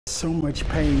So much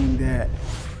pain that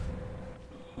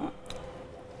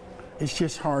it's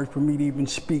just hard for me to even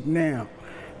speak now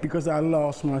because I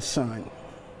lost my son.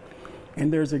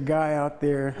 And there's a guy out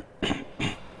there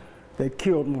that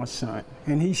killed my son,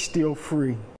 and he's still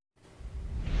free.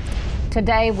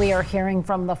 Today, we are hearing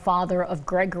from the father of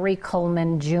Gregory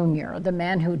Coleman Jr., the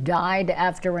man who died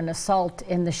after an assault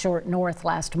in the Short North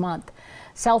last month.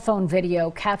 Cell phone video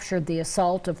captured the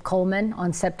assault of Coleman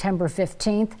on September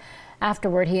 15th.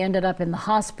 Afterward, he ended up in the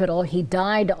hospital. He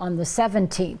died on the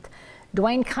 17th.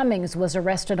 Dwayne Cummings was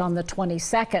arrested on the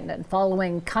 22nd, and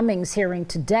following Cummings' hearing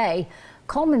today,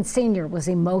 Coleman Sr. was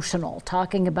emotional,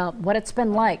 talking about what it's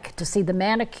been like to see the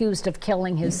man accused of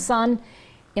killing his son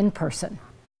in person.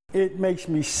 It makes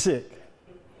me sick.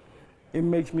 It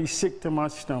makes me sick to my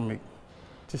stomach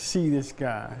to see this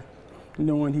guy,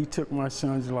 knowing he took my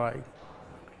son's life.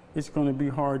 It's going to be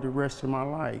hard the rest of my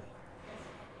life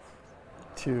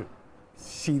to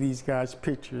see these guys'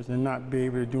 pictures and not be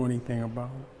able to do anything about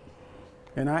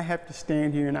it. And I have to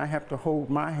stand here and I have to hold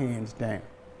my hands down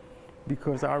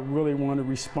because I really want to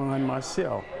respond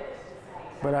myself,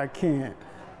 but I can't.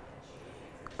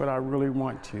 But I really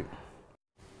want to.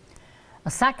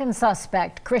 A second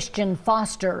suspect, Christian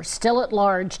Foster, still at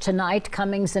large tonight.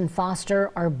 Cummings and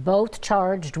Foster are both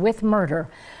charged with murder.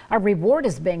 A reward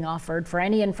is being offered for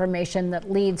any information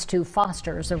that leads to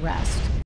Foster's arrest.